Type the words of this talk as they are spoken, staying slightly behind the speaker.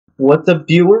What's up,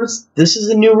 viewers? This is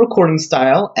a new recording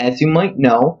style, as you might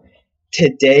know.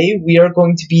 Today we are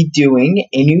going to be doing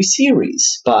a new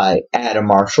series by Adam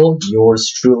Marshall,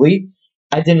 yours truly.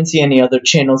 I didn't see any other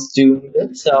channels doing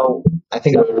this, so I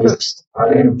think I'm first.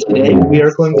 Today we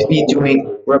are going to be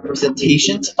doing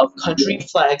representations of country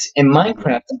flags in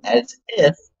Minecraft as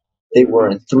if they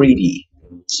were in 3D.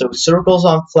 So circles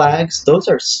on flags, those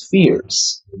are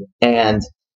spheres, and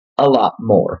a lot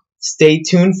more. Stay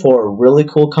tuned for really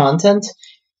cool content,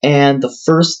 and the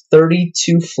first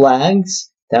 32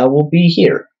 flags that will be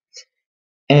here.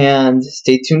 And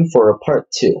stay tuned for a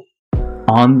part 2.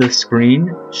 On the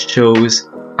screen shows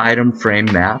item frame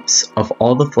maps of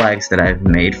all the flags that I've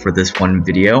made for this one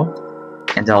video,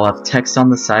 and I'll have text on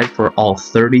the side for all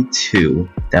 32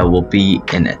 that will be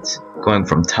in it, going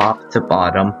from top to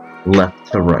bottom,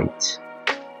 left to right.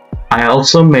 I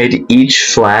also made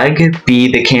each flag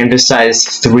be the canvas size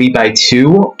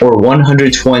 3x2 or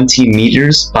 120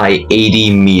 meters by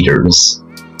 80 meters.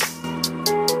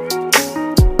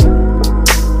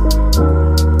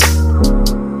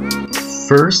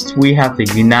 First, we have the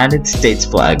United States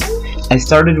flag. I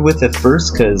started with it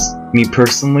first because, me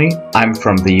personally, I'm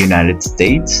from the United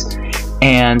States,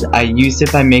 and I used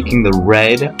it by making the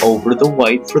red over the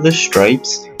white for the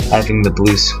stripes, having the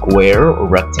blue square or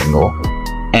rectangle,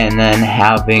 and then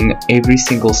having every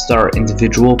single star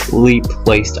individually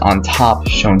placed on top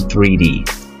shown 3D.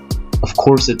 Of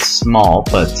course it's small,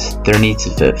 but there needs to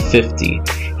fit 50,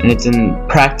 and it's in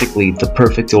practically the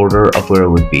perfect order of where it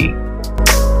would be.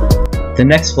 The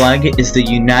next flag is the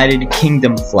United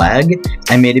Kingdom flag.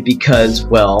 I made it because,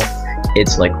 well,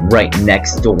 it's like right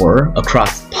next door,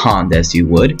 across the pond as you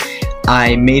would.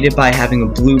 I made it by having a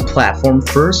blue platform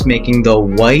first, making the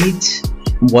white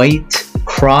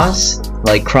cross,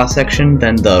 like cross section,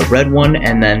 then the red one,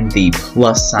 and then the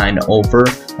plus sign over,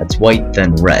 that's white,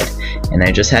 then red. And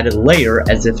I just had a layer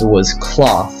as if it was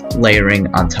cloth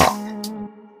layering on top,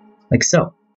 like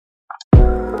so.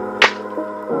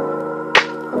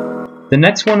 The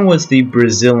next one was the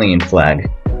Brazilian flag.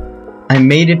 I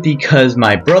made it because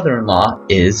my brother-in-law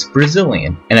is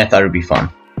Brazilian, and I thought it would be fun.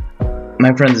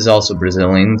 My friend is also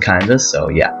Brazilian, kinda, so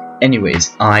yeah.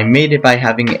 Anyways, I made it by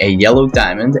having a yellow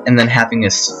diamond and then having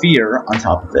a sphere on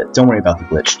top of it. Don't worry about the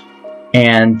glitch.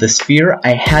 And the sphere,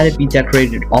 I had it be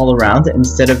decorated all around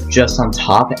instead of just on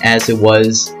top as it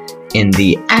was in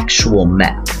the actual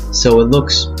map. So it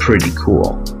looks pretty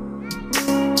cool.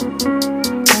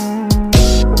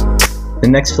 The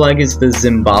next flag is the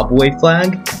Zimbabwe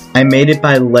flag. I made it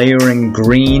by layering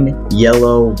green,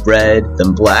 yellow, red,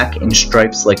 then black in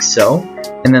stripes like so,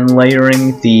 and then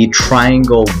layering the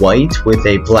triangle white with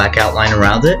a black outline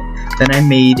around it. Then I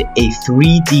made a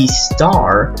 3D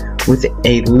star with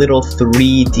a little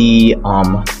 3D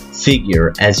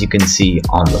figure, as you can see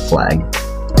on the flag.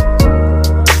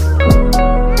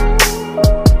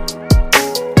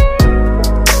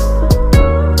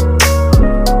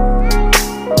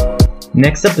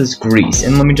 Next up is Greece,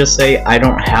 and let me just say I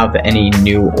don't have any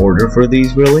new order for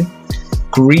these really.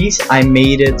 Greece, I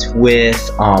made it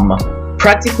with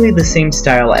practically the same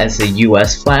style as the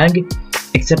US flag,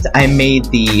 except I made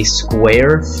the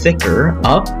square thicker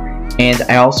up, and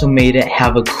I also made it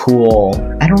have a cool,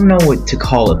 I don't know what to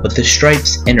call it, but the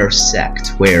stripes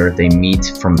intersect where they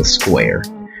meet from the square,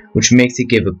 which makes it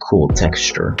give a cool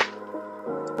texture.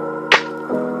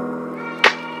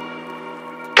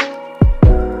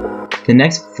 The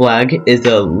next flag is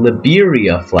the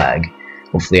Liberia flag.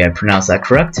 Hopefully I pronounced that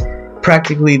correct.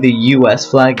 Practically the US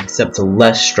flag except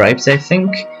less stripes, I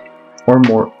think. Or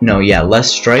more, no, yeah, less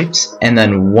stripes. And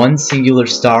then one singular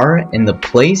star in the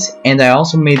place. And I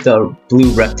also made the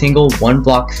blue rectangle 1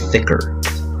 block thicker.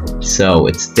 So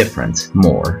it's different,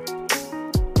 more.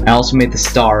 I also made the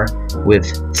star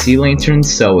with sea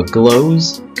lanterns so it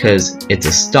glows, because it's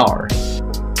a star.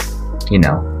 You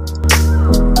know.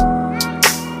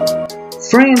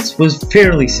 France was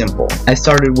fairly simple. I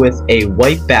started with a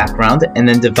white background and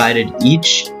then divided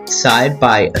each side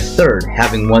by a third,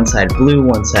 having one side blue,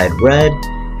 one side red,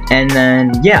 and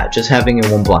then, yeah, just having it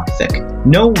 1 block thick.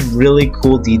 No really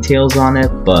cool details on it,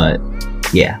 but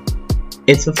yeah.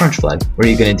 It's the French flag. What are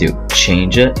you gonna do?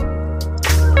 Change it?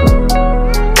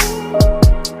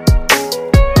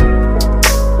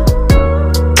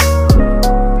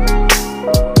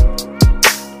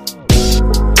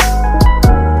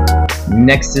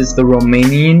 Next is the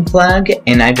Romanian flag,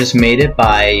 and I just made it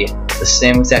by the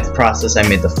same exact process I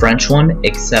made the French one,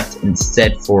 except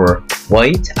instead for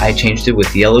white, I changed it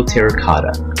with yellow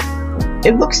terracotta.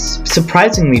 It looks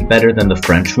surprisingly better than the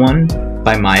French one,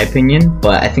 by my opinion,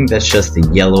 but I think that's just the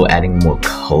yellow adding more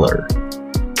color.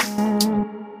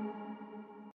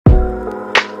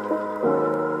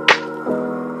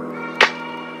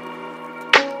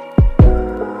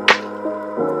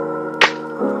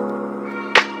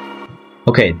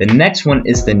 Okay, the next one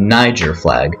is the Niger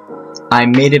flag. I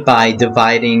made it by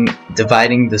dividing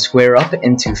the square up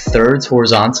into thirds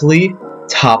horizontally,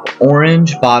 top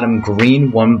orange, bottom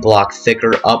green, 1 block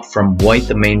thicker up from white,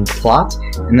 the main plot,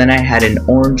 and then I had an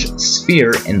orange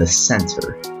sphere in the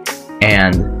center.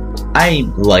 And I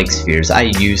like spheres. I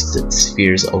used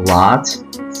spheres a lot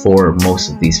for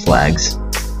most of these flags.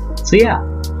 So yeah.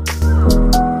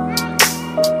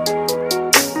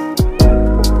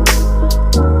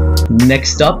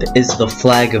 Next up is the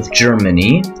flag of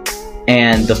Germany.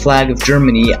 And the flag of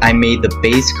Germany, I made the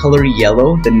base color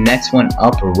yellow, the next one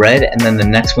up red, and then the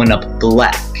next one up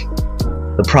black.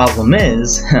 The problem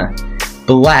is,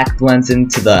 black blends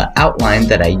into the outline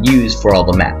that I used for all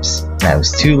the maps. And I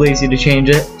was too lazy to change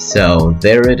it, so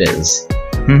there it is.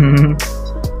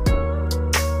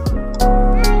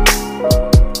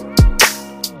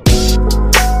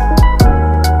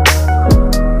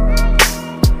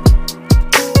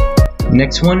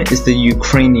 Next one is the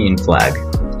Ukrainian flag.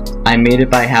 I made it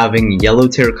by having yellow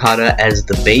terracotta as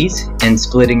the base and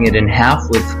splitting it in half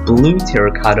with blue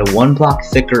terracotta 1 block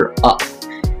thicker up.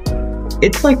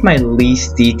 It's like my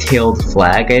least detailed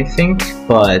flag, I think,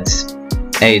 but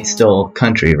hey, it's still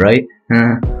country, right?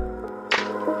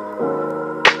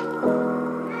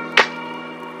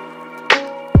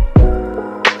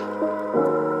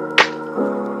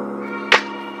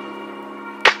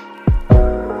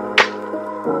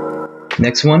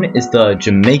 Next one is the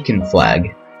Jamaican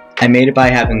flag. I made it by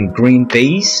having green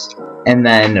base and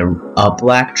then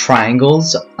black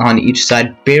triangles on each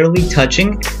side barely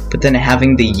touching, but then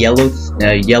having the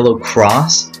yellow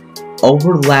cross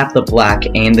overlap the black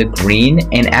and the green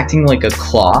and acting like a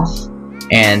cloth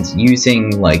and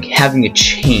using having a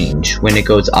change when it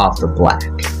goes off the black.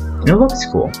 And it looks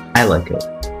cool. I like it.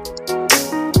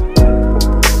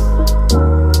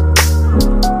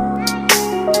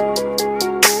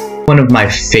 One of my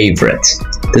favorites.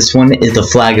 This one is the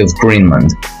flag of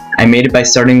Greenland. I made it by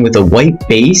starting with a white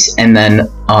base and then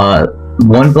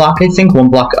 1 block, I think, 1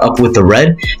 block up with the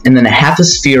red, and then a half a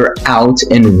sphere out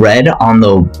in red on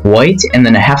the white, and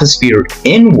then a half a sphere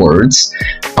inwards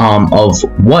of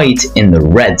white in the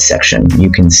red section.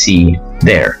 You can see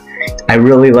there. I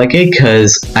really like it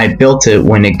because I built it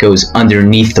when it goes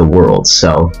underneath the world,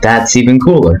 so that's even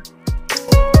cooler.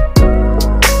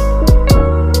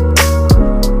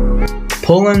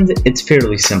 Poland, it's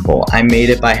fairly simple. I made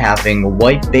it by having a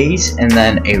white base and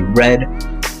then a red,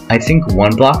 I think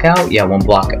 1 block out, yeah, 1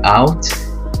 block out,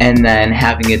 and then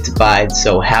having it divide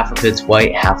so half of it's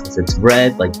white, half of it's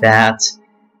red, like that.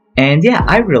 And yeah,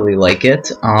 I really like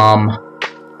it.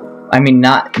 I mean,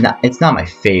 it's not my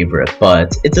favorite,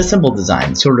 but it's a simple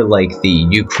design, sort of like the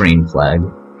Ukraine flag.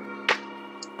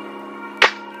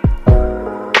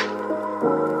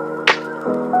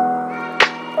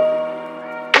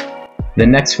 The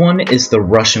next one is the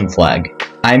Russian flag.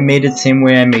 I made it the same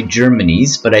way I made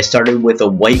Germany's, but I started with a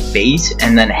white base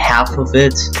and then half of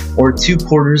it, or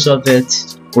 2/4 of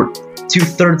it, or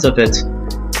 2/3 of it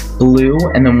blue,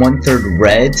 and then 1/3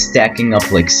 red, stacking up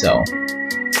like so.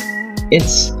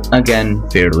 It's, again,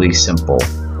 fairly simple.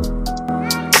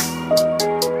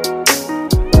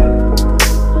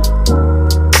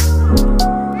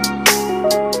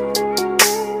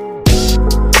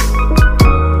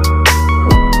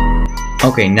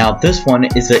 Okay, now this one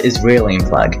is the Israeli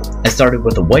flag. I started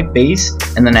with a white base,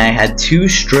 and then I had 2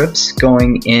 strips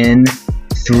going in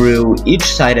through each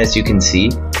side, as you can see.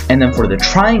 And then for the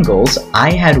triangles,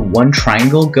 I had 1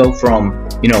 triangle go from,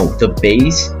 the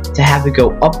base to have it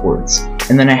go upwards.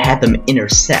 And then I had them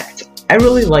intersect. I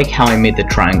really like how I made the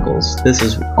triangles. This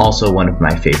is also one of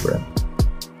my favorite.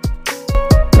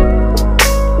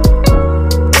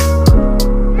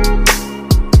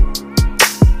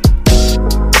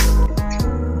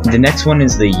 The next one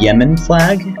is the Yemen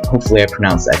flag. Hopefully I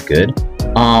pronounced that good.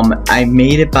 I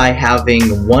made it by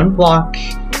having 1 block,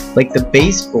 like the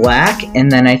base black, and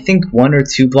then I think 1 or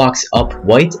 2 blocks up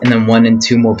white, and then 1 and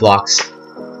 2 more blocks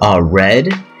red.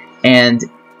 And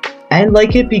I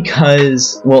like it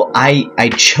because, well, I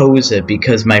chose it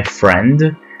because my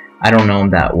friend, I don't know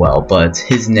him that well, but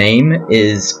his name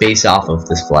is based off of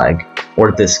this flag,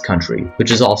 or this country,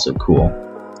 which is also cool.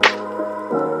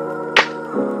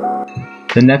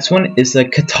 The next one is the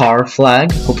Qatar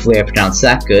flag. Hopefully I pronounced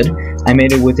that good. I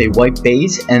made it with a white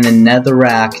base and a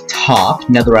netherrack top.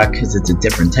 Netherrack because it's a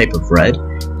different type of red.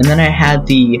 And then I had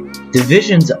the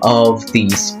divisions of the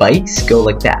spikes go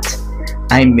like that.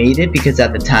 I made it because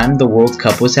at the time the World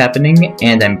Cup was happening,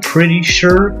 and I'm pretty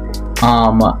sure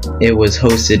it was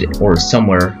hosted, or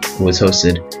somewhere it was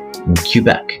hosted, in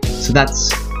Quebec. So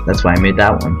that's why I made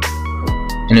that one.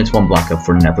 And it's 1 block up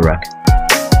for netherrack.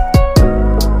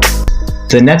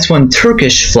 The next one,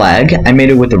 Turkish flag, I made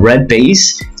it with a red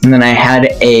base, and then I had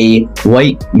a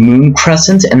white moon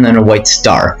crescent and then a white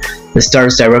star. The star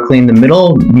is directly in the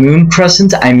middle. Moon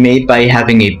crescent I made by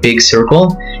having a big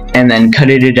circle and then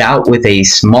cutted it out with a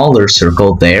smaller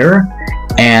circle there,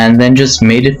 and then just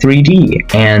made it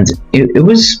 3D. And it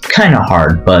was kind of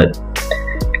hard, but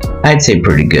I'd say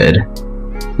pretty good.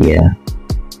 Yeah.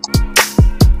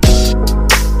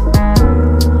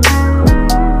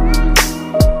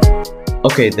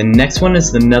 Okay, the next one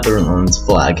is the Netherlands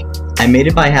flag. I made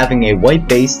it by having a white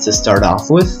base to start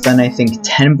off with, then I think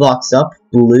 10 blocks up,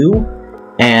 blue,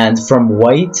 and from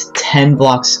white, 10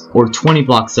 blocks or 20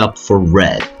 blocks up for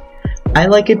red. I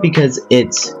like it because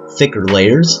it's thicker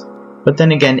layers, but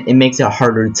then again, it makes it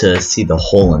harder to see the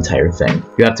whole entire thing.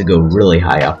 You have to go really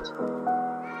high up.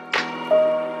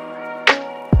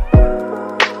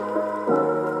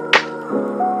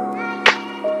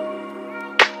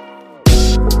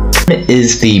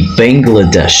 Is the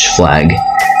Bangladesh flag.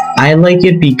 I like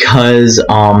it because,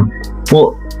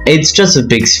 well, it's just a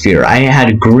big sphere. I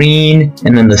had green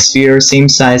and then the sphere, same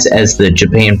size as the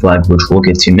Japan flag, which we'll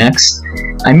get to next.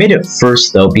 I made it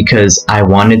first though because I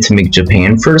wanted to make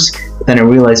Japan first, but then I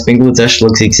realized Bangladesh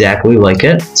looks exactly like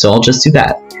it, so I'll just do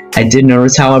that. I did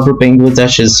notice, however,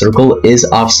 Bangladesh's circle is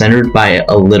off-centered by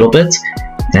a little bit,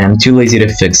 and I'm too lazy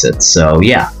to fix it, so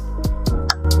yeah.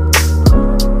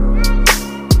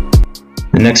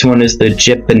 The next one is the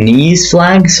Japanese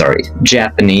flag,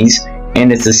 Japanese,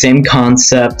 and it's the same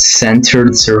concept,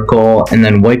 centered circle, and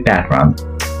then white background.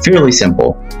 Fairly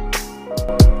simple.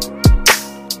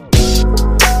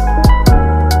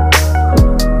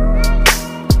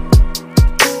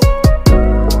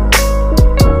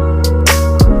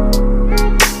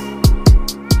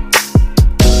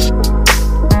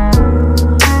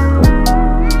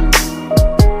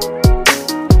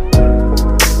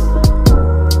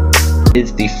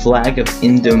 Is the flag of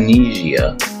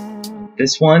Indonesia.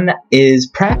 This one is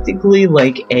practically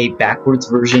like a backwards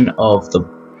version of the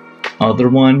other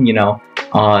one, you know,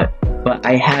 but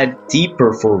I had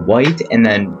deeper for white and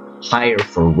then higher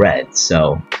for red,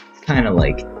 so it's kind of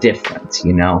like different,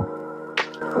 you know.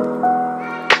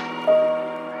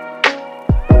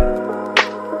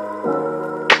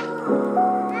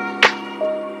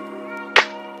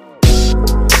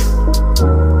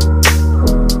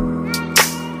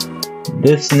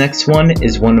 This next one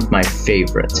is one of my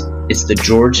favorites. It's the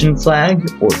Georgian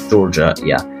flag, or Georgia,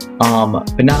 yeah.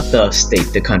 But not the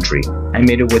state, the country. I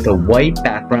made it with a white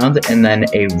background and then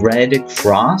a red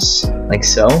cross, like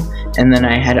so. And then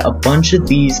I had a bunch of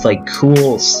these like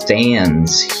cool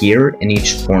stands here in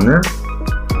each corner.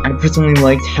 I personally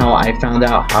liked how I found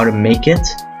out how to make it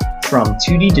from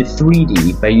 2D to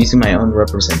 3D by using my own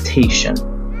representation.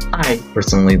 I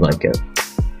personally like it.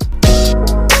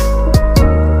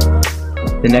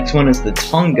 The next one is the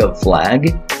Tonga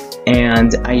flag,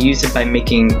 and I use it by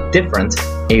making different,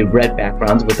 a red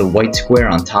background with a white square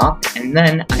on top, and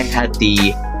then I had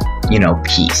the, you know,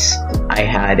 piece. I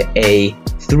had a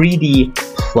 3D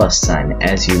plus sign,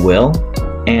 as you will,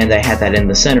 and I had that in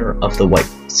the center of the white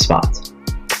spot.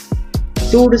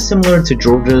 Sort of similar to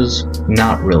Georgia's,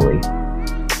 not really.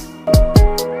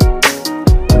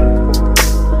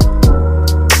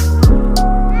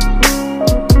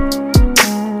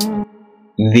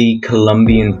 The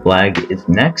Colombian flag is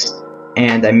next,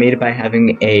 and I made it by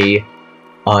having a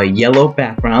yellow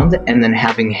background and then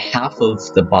having half of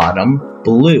the bottom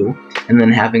blue and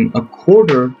then having a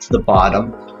quarter to the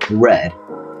bottom red.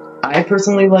 I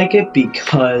personally like it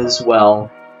because, well,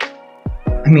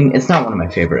 I mean, it's not one of my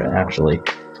favorite actually,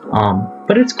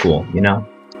 but it's cool, you know.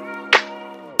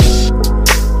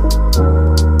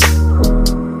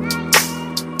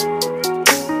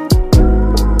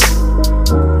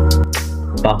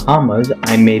 Bahamas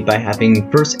I made by having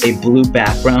first a blue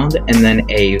background and then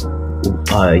a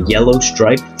yellow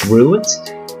stripe through it,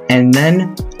 and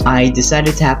then I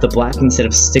decided to have the black, instead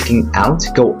of sticking out,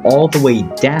 go all the way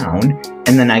down,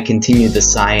 and then I continued the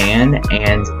cyan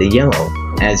and the yellow,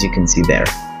 as you can see there.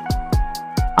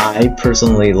 I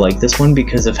personally like this one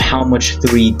because of how much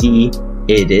 3D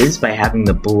it is by having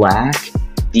the black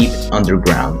deep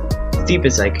underground, as deep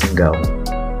as I can go.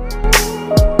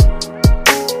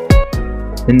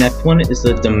 The next one is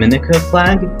the Dominica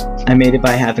flag. I made it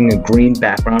by having a green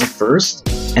background first,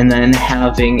 and then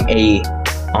having a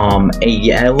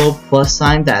yellow plus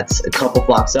sign that's a couple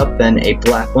blocks up, then a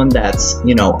black one that's,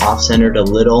 you know, off-centered a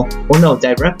little, or no,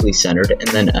 directly centered, and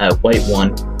then a white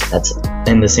one that's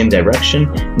in the same direction.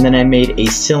 And then I made a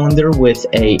cylinder with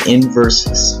a inverse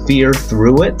sphere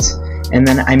through it, and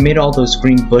then I made all those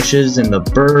green bushes and the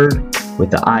bird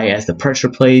with the eye as the pressure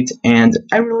plate, and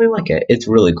I really like it. It's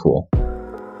really cool.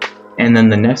 And then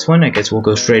the next one, I guess we'll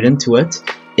go straight into it,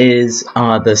 is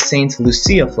the Saint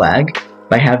Lucia flag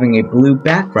by having a blue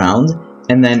background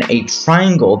and then a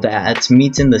triangle that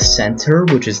meets in the center,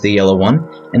 which is the yellow one,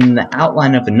 and then the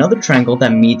outline of another triangle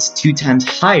that meets 2 times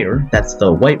higher, that's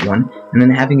the white one, and then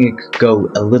having it go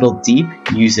a little deep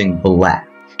using black.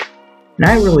 And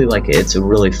I really like it, it's a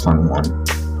really fun one.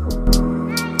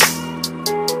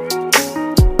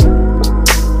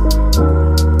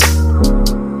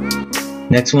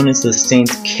 Next one is the Saint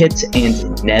Kitts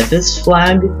and Nevis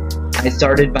flag. I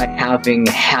started by having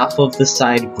half of the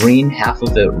side green, half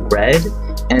of it red,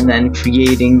 and then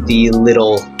creating the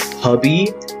little hubby,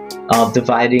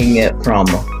 dividing it from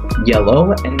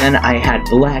yellow, and then I had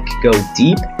black go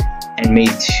deep and made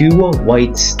 2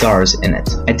 white stars in it.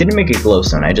 I didn't make it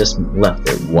glowstone, I just left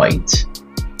it white.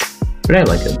 But I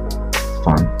like it. It's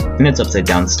fun. And it's upside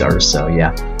down stars, so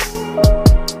yeah.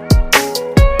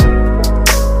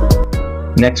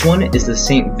 Next one is the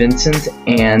St. Vincent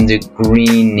and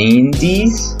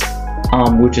Grenadines,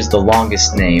 which is the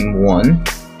longest name one.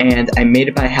 And I made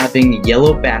it by having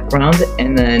yellow background,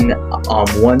 and then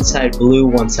one side blue,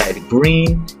 one side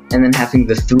green, and then having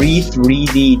the 3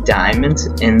 3D diamonds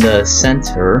in the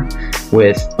center,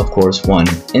 with, of course, one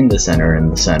in the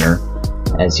center,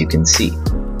 as you can see,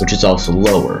 which is also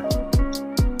lower.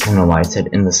 I don't know why I said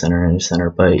in the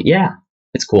center, but yeah,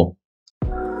 it's cool.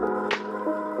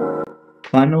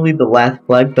 Finally, the last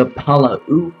flag, the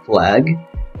Palau flag,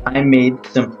 I made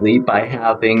simply by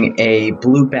having a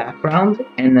blue background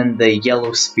and then the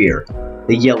yellow sphere.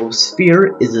 The yellow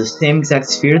sphere is the same exact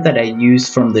sphere that I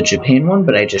used from the Japan one,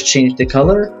 but I just changed the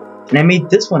color, and I made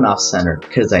this one off-centered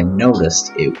because I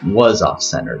noticed it was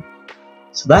off-centered.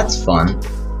 So that's fun,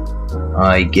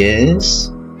 I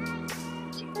guess.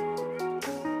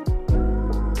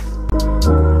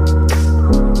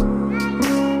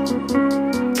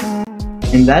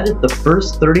 And that is the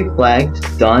first 30 flags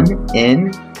done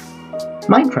in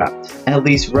Minecraft, at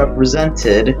least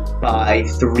represented by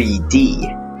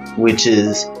 3D, which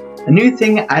is a new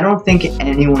thing I don't think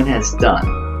anyone has done.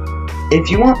 If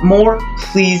you want more,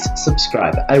 please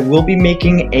subscribe. I will be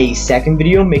making a second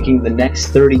video, making the next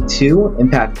 32. In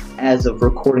fact, as of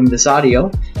recording this audio,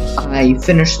 I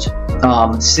finished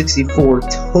 64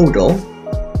 total.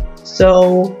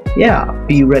 So yeah,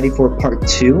 be ready for part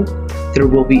 2. There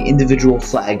will be individual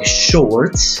flag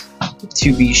shorts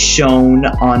to be shown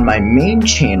on my main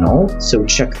channel, so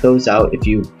check those out if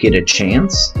you get a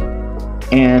chance.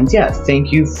 And yeah,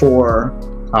 thank you for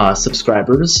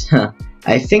subscribers.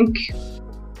 I think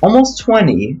almost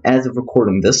 20 as of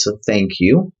recording this, so thank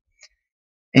you.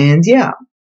 And yeah,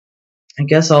 I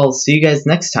guess I'll see you guys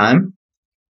next time.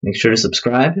 Make sure to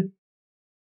subscribe.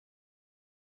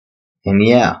 And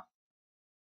yeah,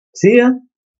 see ya.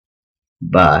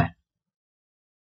 Bye.